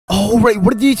Alright,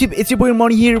 what up YouTube? It's your boy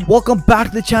Armaani here. Welcome back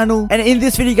to the channel. And in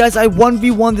this video, guys, I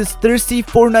 1v1 this thirsty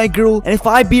Fortnite girl. And if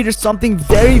I beat her, something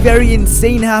very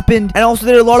insane happened. And also,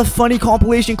 there are a lot of funny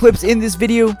compilation clips in this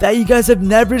video that you guys have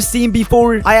never seen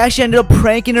before. I actually ended up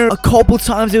pranking her a couple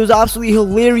times. It was absolutely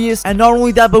hilarious. And not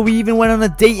only that, but we even went on a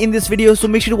date in this video. So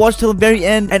make sure to watch till the very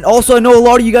end. And also, I know a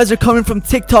lot of you guys are coming from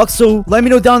TikTok. So let me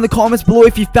know down in the comments below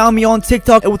if you found me on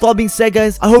TikTok. And with all being said,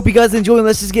 guys, I hope you guys enjoy. And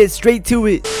let's just get straight to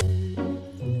it.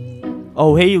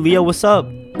 Oh, hey, Leah, what's up?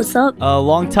 What's up?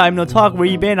 Long time no talk. Where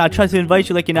you been? I tried to invite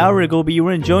you like an hour ago, but you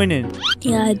weren't joining.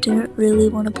 Yeah, I didn't really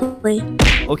want to play.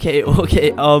 Okay.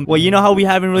 Well, you know how we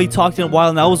haven't really talked in a while,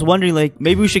 and I was wondering, like,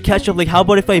 maybe we should catch up. Like, how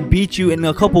about if I beat you in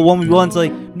a couple 1v1s?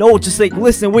 Like, no, just like,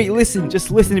 listen,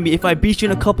 just listen to me. If I beat you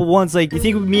in a couple ones, like, you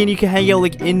think me and you can hang out,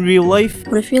 like, in real life?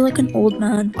 What if you're like an old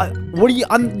man? What are you?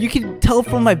 You can tell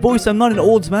from my voice, I'm not an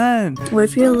old man. What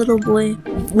if you're a little boy?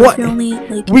 What? If you're only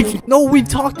like we've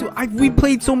talked to. We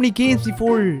played so many games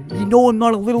before. You know I'm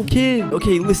not a little kid.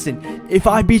 Okay, listen. If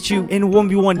I beat you in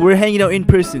 1v1, we're hanging out in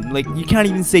person. Like, you can't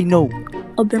even say no.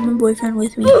 I'll bring my boyfriend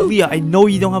with me. Leah, I know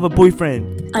you don't have a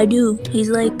boyfriend. I do. He's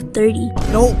like 30.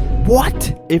 No,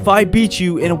 what? If I beat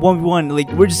you in a 1v1,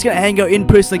 like, we're just gonna hang out in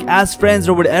person, like, as friends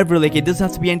or whatever. Like, it doesn't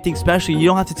have to be anything special. You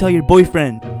don't have to tell your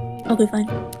boyfriend. Okay, fine.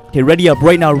 Okay, ready up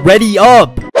right now. Ready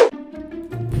up!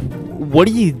 What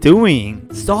are you doing?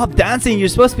 Stop dancing. You're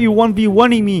supposed to be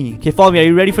 1v1ing me. Okay, follow me. Are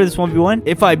you ready for this 1v1?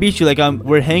 If I beat you, like,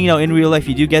 we're hanging out in real life.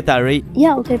 You do get that, right?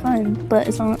 Yeah, okay, fine. But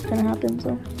it's not gonna happen,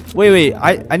 so. Wait.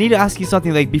 I need to ask you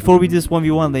something, like, before we do this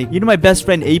 1v1. Like, you know my best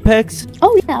friend, Apex?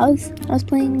 Oh, yeah, I was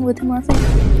playing with him last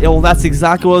night. Yeah, well, that's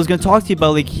exactly what I was gonna talk to you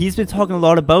about. Like, he's been talking a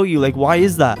lot about you. Like, why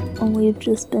is that? Oh, we've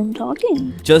just been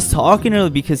talking. Just talking, or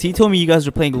because he told me you guys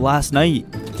were playing last night.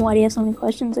 Why do you have so many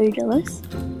questions? Are you jealous?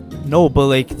 No, but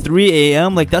like 3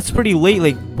 a.m. like that's pretty late.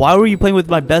 Like, why were you playing with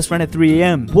my best friend at 3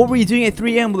 a.m.? What were you doing at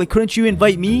 3 a.m.? Like, couldn't you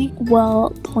invite me?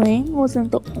 Well, playing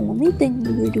wasn't the only thing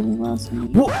we were doing last night.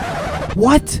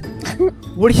 What?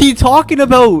 What are you talking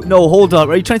about? No, hold up.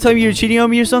 Are you trying to tell me you're cheating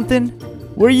on me or something?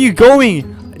 Where are you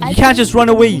going? You can't just run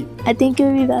away. I think it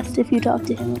would be best if you talk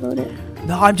to him about it.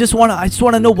 No, I just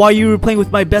wanna know why you were playing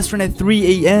with my best friend at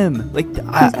 3 a.m. Like,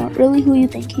 he's not really who you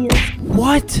think he is.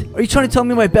 What? Are you trying to tell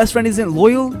me my best friend isn't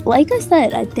loyal? Like I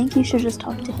said, I think you should just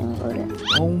talk to him about it.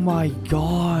 Oh my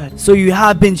god. So you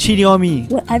have been cheating on me?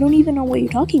 Well, I don't even know what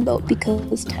you're talking about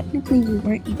because technically we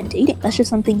weren't even dating. That's just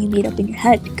something you made up in your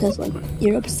head because, like,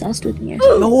 you're obsessed with me or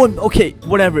something. No, okay,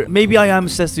 whatever. Maybe I am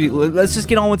obsessed with you. Let's just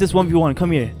get on with this 1v1.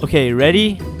 Come here. Okay,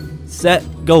 ready, set,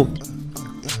 go.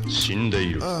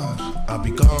 I'll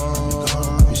be gone,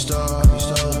 I'll be stuck,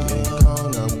 been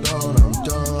gone, I'm done.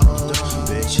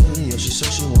 Bitch, yeah, she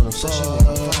said she wanna fuck.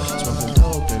 Smoking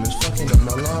dope and it's fucking up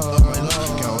my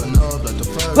love. Counting up like the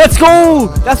first. Let's go!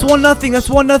 That's 1-0. That's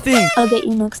 1-0. I'll get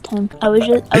you next time. I was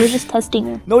just testing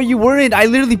her. No, you weren't. I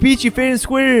literally beat you fair and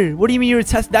square. What do you mean you were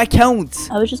testing? That counts.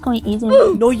 I was just going easy on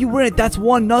you. No, you weren't. That's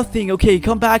 1-0. Okay,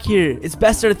 come back here. It's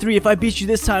best out of 3. If I beat you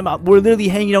this time, we're literally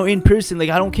hanging out in person. Like,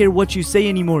 I don't care what you say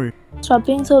anymore. Stop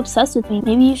being so obsessed with me.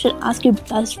 Maybe you should ask your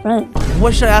best friend.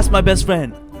 What should I ask my best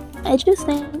friend? I just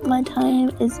think my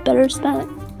time is better spent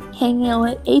hanging out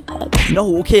with Apex.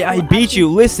 No, okay, I beat you.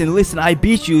 Listen, I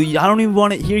beat you. I don't even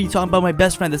want to hear you talking about my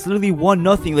best friend. That's literally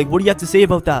 1-0. Like, what do you have to say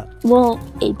about that? Well,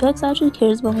 Apex actually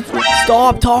cares about me.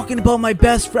 Stop talking about my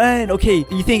best friend. Okay,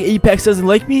 you think Apex doesn't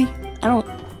like me? I don't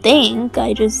think.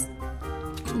 I just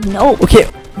know. Okay.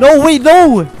 No, wait,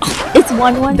 no. It's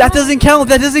 1-1. That doesn't count.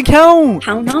 That doesn't count.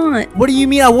 How not? What do you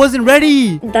mean I wasn't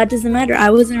ready? That doesn't matter. I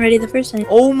wasn't ready the first time.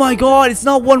 Oh my god, it's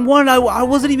not 1-1. I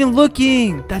wasn't even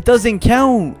looking. That doesn't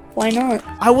count. Why not?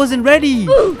 I wasn't ready.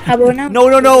 How about now?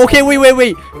 No. Okay,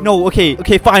 wait. No,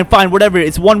 okay, fine. Whatever.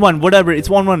 It's 1-1. Whatever. It's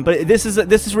 1-1. But this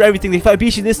is for everything. If I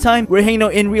beat you this time, we're hanging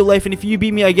out in real life. And if you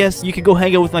beat me, I guess you can go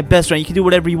hang out with my best friend. You can do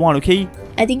whatever you want. Okay?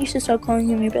 I think you should start calling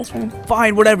him your best friend.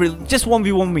 Fine. Whatever. Just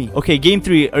 1v1 me. Okay. Game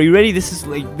 3. Are you ready? This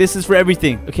is for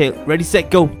everything. Okay. Ready, set,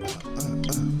 go.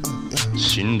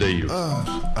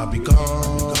 I'll be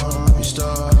gone, I'll be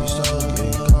stuck,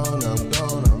 been gone, I'm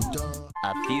done.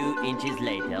 A few inches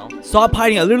later. Stop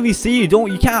hiding. I literally see you.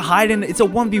 You can't hide in it. It's a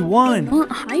 1v1. I'm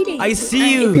not hiding. I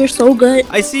see you. You're so good.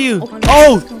 I see you.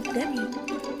 Oh!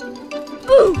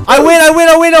 Oh! I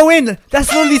win.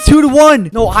 That's literally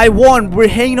 2-1. No, I won. We're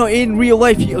hanging out in real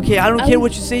life. Okay, I don't care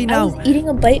what you say now. I was eating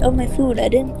a bite of my food. I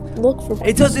didn't look for one.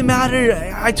 It doesn't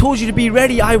matter. I told you to be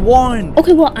ready. I won.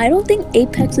 Okay, well, I don't think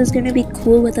Apex is gonna be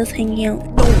cool with us hanging out.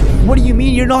 No, what do you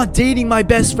mean? You're not dating my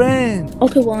best friend.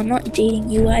 Okay, well, I'm not dating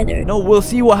you either. No, we'll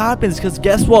see what happens, because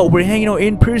guess what? We're hanging out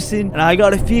in person, and I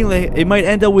got a feeling like it might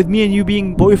end up with me and you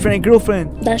being boyfriend and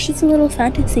girlfriend. That's just a little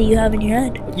fantasy you have in your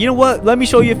head. You know what? Let me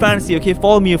show you a fantasy, okay?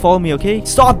 Follow me, okay?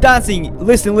 Stop dancing.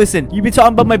 Listen. You've been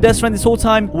talking about my best friend this whole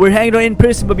time. We're hanging out in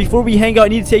person, but before we hang out, I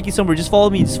need to take you somewhere. Just follow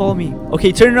me.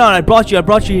 Okay, turn around. I brought you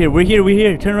here. We're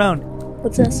here. Turn around.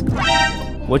 What's this?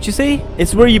 What you say?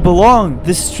 It's where you belong.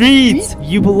 The streets.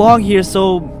 You belong here,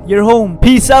 so you're home.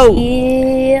 Peace out.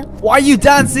 Yeah. Why are you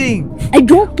dancing? I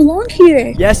don't belong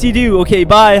here. Yes, you do. Okay,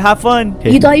 bye. Have fun.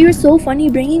 You thought you were so funny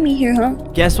bringing me here, huh?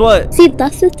 Guess what? See,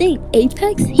 that's the thing.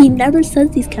 Apex, he never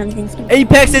says these kind of things.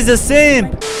 Apex is a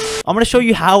simp. I'm gonna show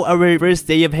you how our first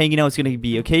day of hanging out is gonna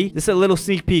be, okay? This is a little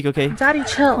sneak peek, okay? Daddy,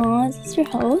 chill. Aw, is this your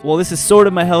house? Well, this is sort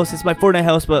of my house. It's my Fortnite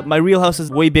house, but my real house is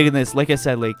way bigger than this. Like I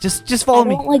said, like just follow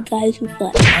me. I don't like guys who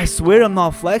flex. I swear I'm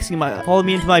not flexing. Follow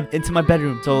me into my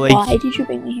bedroom. So like, why did you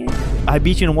bring me here? I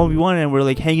beat you in a 1v1 and we're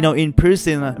like hanging out in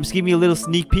person. I'm just giving you a little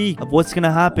sneak peek of what's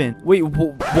gonna happen. Wait,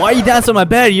 why are you dancing on my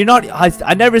bed? You're not.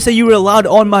 I never said you were allowed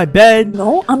on my bed.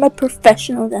 No, I'm a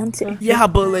professional dancer. Yeah,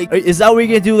 but like, is that what you're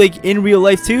gonna do like in real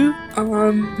life too?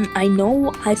 I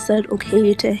know I said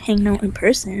okay to hang out in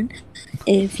person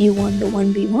if you won the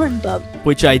 1v1, but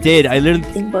which I did. I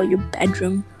literally think about your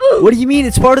bedroom. What do you mean?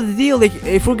 It's part of the deal. Like,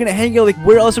 if we're gonna hang out, like,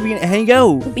 where else are we gonna hang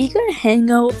out? We could hang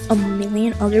out a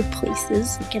million other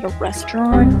places, like at a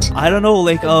restaurant. I don't know,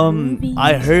 like,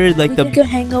 I heard, like, we could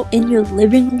hang out in your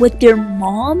living room with your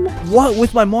mom. What?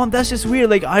 With my mom? That's just weird.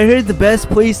 Like, I heard the best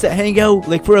place to hang out,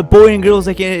 like, for a boy and girls,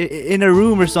 like, in a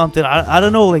room or something. I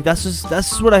don't know. Like, that's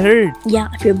just what I heard. Yeah,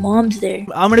 if your mom's there.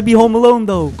 I'm gonna be home alone,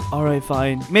 though. All right,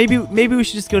 fine. Maybe we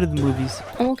should just go to the movies.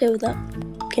 I'm okay with that.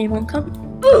 Can your mom come?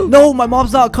 No, my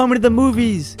mom's not coming to the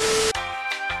movies.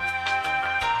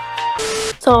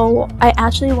 So, I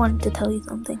actually wanted to tell you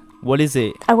something. What is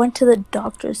it? I went to the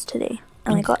doctor's today,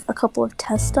 and I got a couple of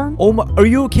tests done. Oh my, are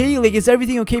you okay? Like, is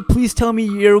everything okay? Please tell me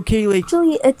you're okay. Like,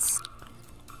 actually, it's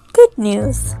good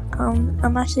news.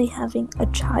 I'm actually having a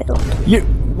child.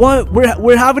 What?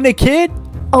 We're having a kid?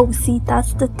 Oh, see,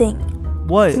 that's the thing.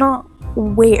 What? It's not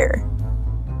where.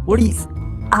 What do you...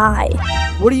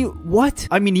 What?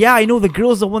 I mean, yeah, I know the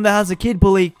girl's the one that has a kid, but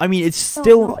like, I mean, it's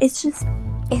still... No, it's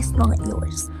not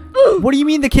yours. What do you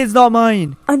mean the kid's not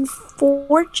mine?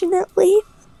 Unfortunately,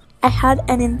 I had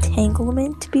an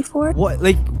entanglement before. What?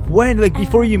 Like, when? Like,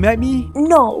 before you met me?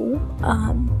 No,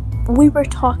 we were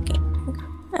talking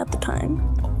at the time,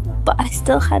 but I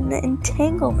still had an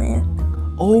entanglement.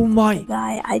 Oh my... The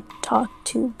guy I talked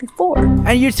to before.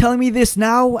 And you're telling me this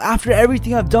now, after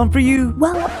everything I've done for you?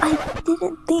 Well, I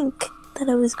didn't think that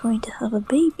I was going to have a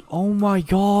baby. Oh my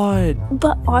god.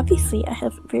 But obviously, I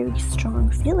have very strong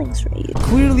feelings for you.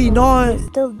 Clearly not.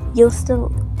 You'll still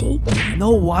date me.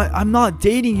 No, I'm not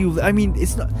dating you. I mean,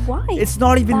 it's not... Why? It's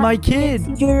not even my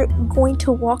kid. You're going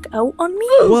to walk out on me?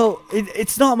 Well,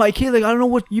 it's not my kid. Like, I don't know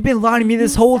what... You've been lying to me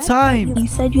this whole time. You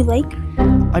said you like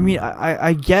me. I mean,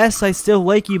 I guess I still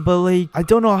like you, but like, I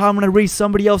don't know how I'm gonna raise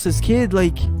somebody else's kid,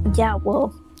 like... Yeah,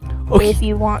 well, okay. If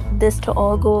you want this to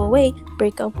all go away,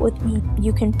 break up with me.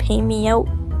 You can pay me out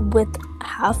with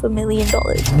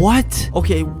 $500,000. What?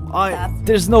 Okay,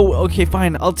 there's no... Okay,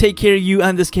 fine, I'll take care of you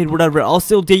and this kid, whatever. I'll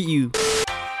still date you.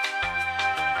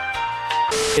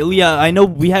 Hey, Leah, I know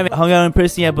we haven't hung out in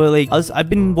person yet, but like, I've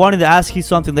been wanting to ask you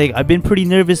something. Like, I've been pretty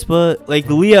nervous, but like,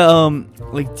 Leah,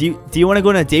 like, do you want to go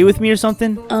on a date with me or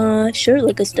something? Sure,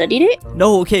 like a study date?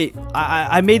 No, okay.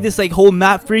 I made this like whole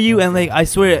map for you, and like, I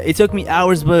swear it took me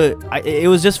hours, but it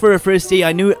was just for a first date.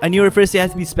 I knew our first date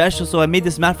had to be special, so I made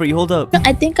this map for you. Hold up.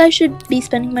 I think I should be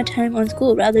spending my time on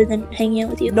school rather than hanging out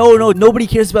with you. No, nobody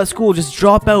cares about school. Just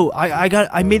drop out.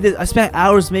 I spent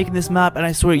hours making this map, and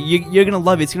I swear you're gonna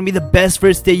love it. It's gonna be the best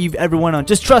first date you've ever went on.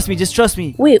 Just trust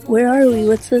me. Wait, where are we?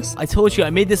 What's this? I told you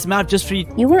I made this map just for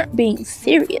you. You weren't being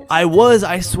serious. I was,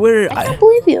 I swear. I can't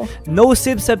believe you. No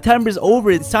sib September's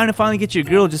over. It's time to finally get your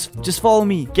girl. Just follow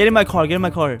me. Get in my car.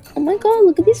 Oh my god,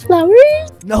 look at these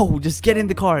flowers. No, just get in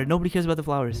the car. Nobody cares about the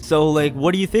flowers. So like,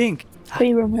 what do you think?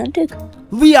 Pretty romantic.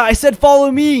 Leah, I said follow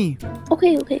me.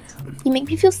 Okay. You make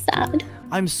me feel sad.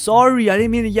 I'm sorry. I didn't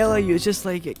mean to yell at you. It's just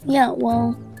like... Yeah,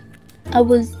 well, I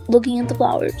was looking at the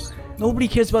flowers. Nobody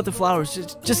cares about the flowers.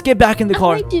 Just get back in the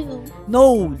car. I do.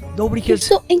 No, nobody You're cares.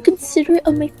 so inconsiderate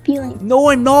of my feelings.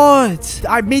 No, I'm not.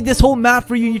 I made this whole map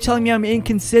for you. You're telling me I'm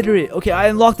inconsiderate. Okay, I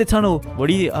unlocked the tunnel. What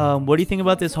do you think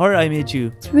about this heart I made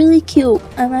you? It's really cute.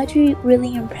 I'm actually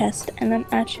really impressed, and I'm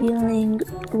actually feeling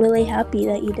really happy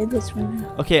that you did this for me.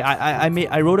 Okay,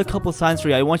 I wrote a couple signs for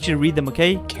you. I want you to read them,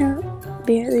 okay? Can't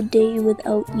bear the day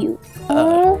without you.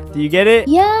 Do you get it?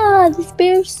 Yeah, this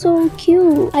bear's so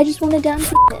cute. I just want to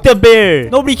dance with it. The bear.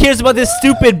 Nobody cares about this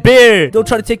stupid bear. Don't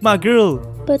try to take my girl.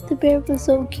 But the bear was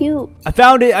so cute. I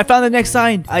found it. I found the next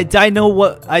sign. I know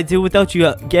what I do without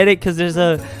you. Get it? Because there's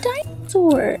a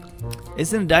Dinosaur.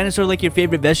 Isn't a dinosaur like your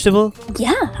favorite vegetable?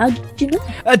 Yeah, how did you know?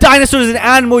 A dinosaur is an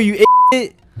animal, you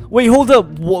idiot. Wait, hold up.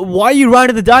 Why are you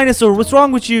riding the dinosaur? What's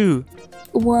wrong with you?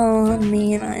 Well, I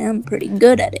mean, I am pretty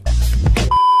good at it.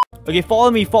 Okay, follow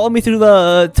me. Follow me through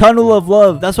the tunnel of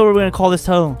love. That's what we're going to call this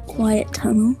tunnel. Quiet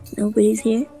tunnel. Nobody's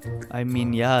here. I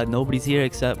mean, yeah, nobody's here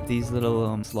except these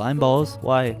little slime balls.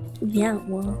 Why? Yeah,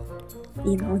 well,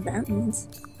 you know what that means.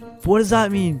 What does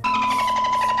that mean?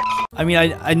 I mean,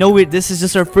 I know this is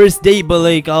just our first date, but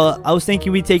like, I was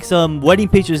thinking we'd take some wedding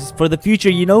pictures for the future,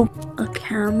 you know? A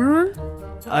camera?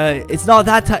 It's not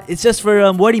that it's just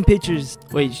for wedding pictures.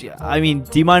 Wait, I mean,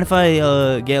 do you mind if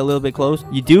I get a little bit close?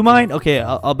 You do mind? Okay,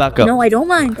 I'll back up. No, I don't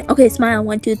mind. Okay, smile.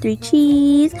 1, 2, 3,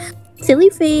 cheese.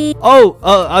 Silly face. Oh,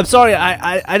 I'm sorry.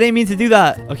 I didn't mean to do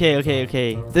that.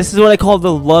 Okay. This is what I call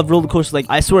the love roller coaster. Like,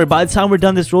 I swear, by the time we're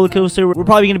done this roller coaster, we're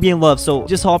probably gonna be in love. So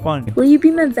just hop on. Will you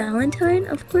be my Valentine?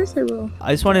 Of course I will.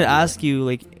 I just wanted to ask you,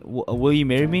 like, will you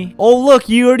marry me? Oh, look,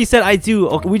 you already said I do.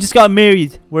 Okay, we just got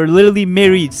married. We're literally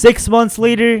married. 6 months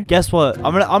later, guess what?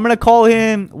 I'm gonna call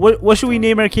him. What should we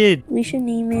name our kid? We should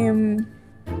name him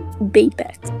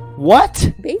Bapex. What?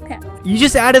 Bapex. You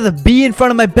just added the B in front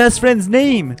of my best friend's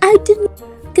name. I didn't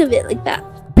think of it like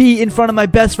that. B in front of my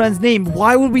best friend's name.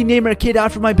 Why would we name our kid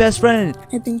after my best friend?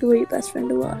 I think we're your best friend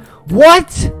a lot.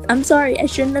 What? I'm sorry, I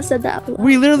shouldn't have said that.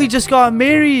 We literally just got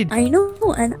married. I know,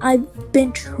 and I've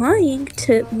been trying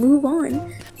to move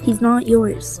on. He's not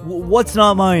yours. What's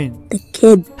not mine? The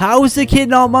kid. How is the kid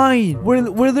not mine? We're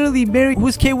literally married.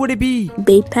 Whose kid would it be?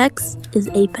 Bapex is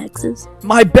Apex's.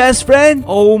 My best friend?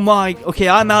 Oh my. Okay,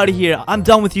 I'm out of here. I'm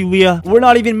done with you, Leah. We're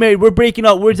not even married. We're breaking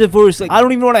up. We're divorced. Like, I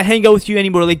don't even want to hang out with you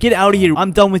anymore. Like, get out of here.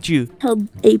 I'm done with you. Tell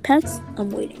Apex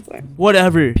I'm waiting for him.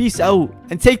 Whatever. Peace out.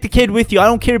 And take the kid with you. I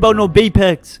don't care about no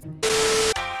Bapex.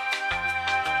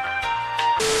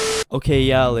 Okay,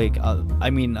 yeah, like, I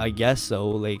mean, I guess so.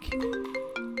 Like...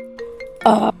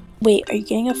 Wait, are you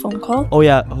getting a phone call? Oh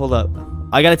yeah, hold up.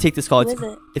 I gotta take this call. Who is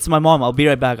it? It's my mom. I'll be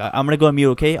right back. I'm gonna go on mute,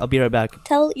 okay? I'll be right back.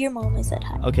 Tell your mom I said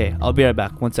hi. Okay, I'll be right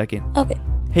back. 1 second. Okay.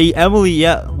 Hey, Emily.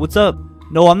 Yeah, what's up?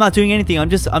 No, I'm not doing anything. I'm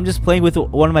just playing with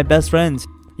one of my best friends.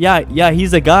 Yeah,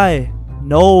 he's a guy.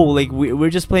 No, like we're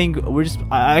just playing.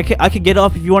 I could get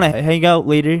off if you want to hang out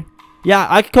later. Yeah,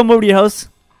 I could come over to your house.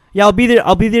 Yeah, I'll be there.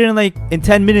 I'll be there in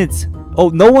 10 minutes. Oh,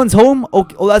 no one's home?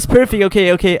 Oh, that's perfect.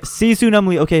 Okay. See you soon,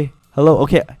 Emily. Okay. Hello.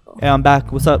 Okay. Yeah, I'm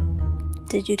back. What's up?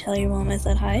 Did you tell your mom I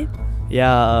said hi?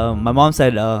 Yeah, my mom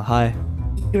said hi.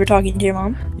 You were talking to your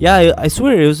mom? Yeah, I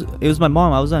swear it was my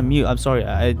mom. I was on mute. I'm sorry.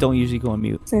 I don't usually go on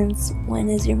mute. Since when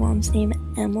is your mom's name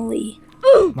Emily?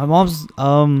 My mom's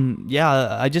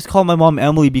yeah, I just call my mom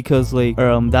Emily because like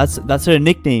that's her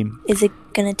nickname. Is it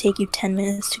gonna take you 10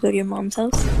 minutes to go to your mom's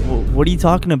house? What are you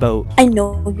talking about? I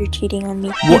know you're cheating on me.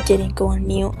 What? You didn't go on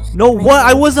mute. No, what?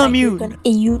 I was on mute.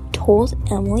 You told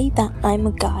Emily that I'm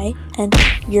a guy and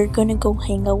you're gonna go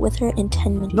hang out with her in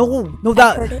 10 minutes. No,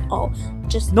 I heard it all.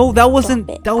 Just no, that wasn't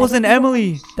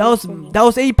Emily. That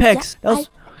was Apex. Yeah, I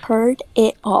heard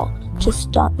it all. Just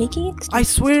stop making excuses. I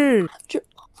swear. After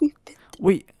all we've been through,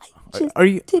 Wait. Are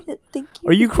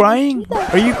you crying?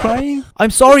 Are you crying? I'm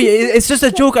sorry. It's just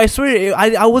a joke. I swear.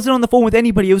 I wasn't on the phone with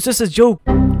anybody. It was just a joke.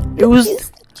 It was. You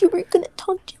said you were gonna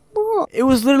talk to your mom. It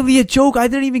was literally a joke. I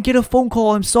didn't even get a phone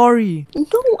call. I'm sorry. No,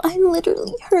 I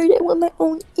literally heard it with my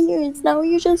own ears. Now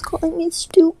you're just calling me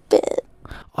stupid.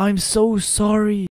 I'm so sorry.